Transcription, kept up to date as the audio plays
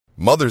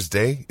Mother's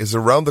Day is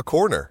around the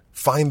corner.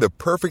 Find the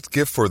perfect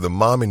gift for the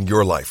mom in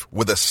your life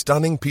with a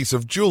stunning piece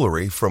of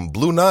jewelry from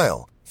Blue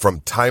Nile.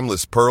 From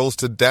timeless pearls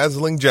to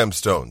dazzling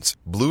gemstones,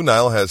 Blue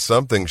Nile has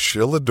something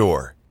she'll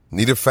adore.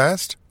 Need it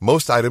fast?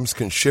 Most items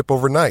can ship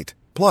overnight.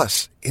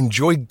 Plus,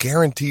 enjoy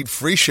guaranteed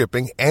free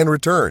shipping and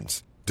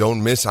returns.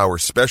 Don't miss our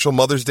special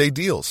Mother's Day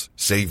deals.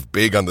 Save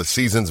big on the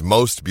season's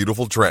most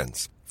beautiful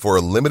trends. For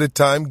a limited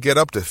time, get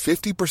up to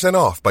 50%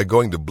 off by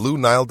going to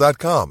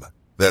BlueNile.com.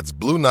 That's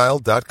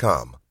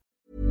BlueNile.com.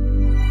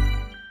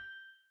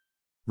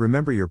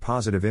 Remember your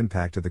positive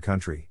impact to the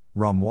country,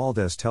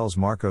 Romualdez tells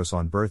Marcos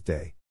on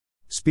birthday.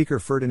 Speaker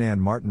Ferdinand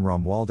Martin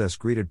Romualdez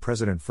greeted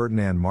President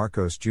Ferdinand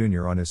Marcos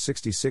Jr. on his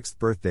 66th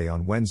birthday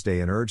on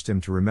Wednesday and urged him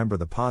to remember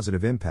the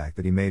positive impact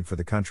that he made for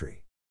the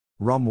country.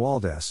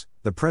 Romualdez,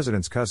 the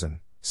president's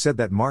cousin, said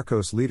that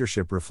Marcos'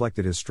 leadership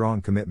reflected his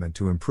strong commitment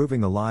to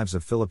improving the lives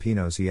of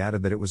Filipinos. He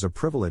added that it was a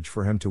privilege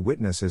for him to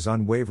witness his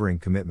unwavering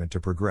commitment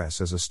to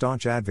progress as a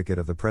staunch advocate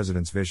of the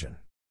president's vision.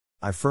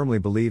 I firmly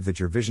believe that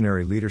your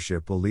visionary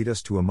leadership will lead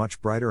us to a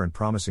much brighter and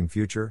promising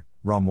future,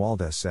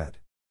 Romualdez said.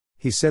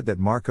 He said that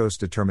Marcos'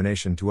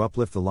 determination to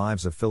uplift the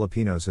lives of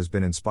Filipinos has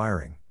been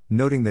inspiring,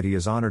 noting that he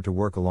is honored to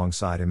work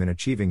alongside him in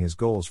achieving his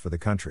goals for the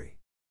country.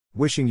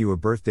 Wishing you a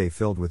birthday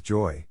filled with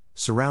joy,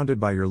 surrounded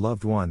by your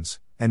loved ones,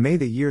 and may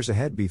the years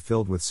ahead be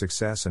filled with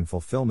success and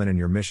fulfillment in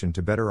your mission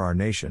to better our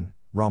nation,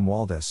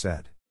 Romualdez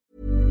said.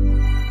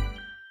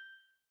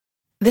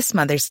 This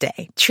Mother's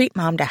Day, treat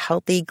mom to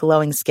healthy,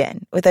 glowing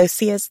skin with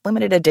Osea's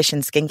limited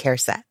edition skincare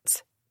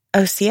sets.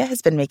 Osea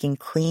has been making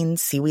clean,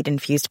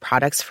 seaweed-infused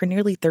products for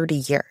nearly 30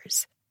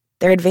 years.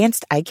 Their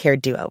advanced eye care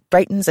duo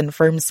brightens and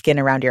firms skin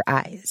around your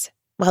eyes,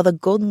 while the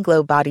Golden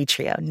Glow Body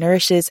Trio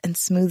nourishes and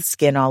smooths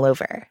skin all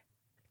over.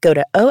 Go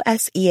to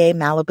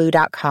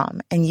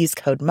OSEAMalibu.com and use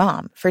code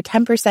MOM for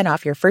 10%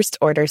 off your first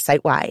order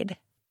site-wide.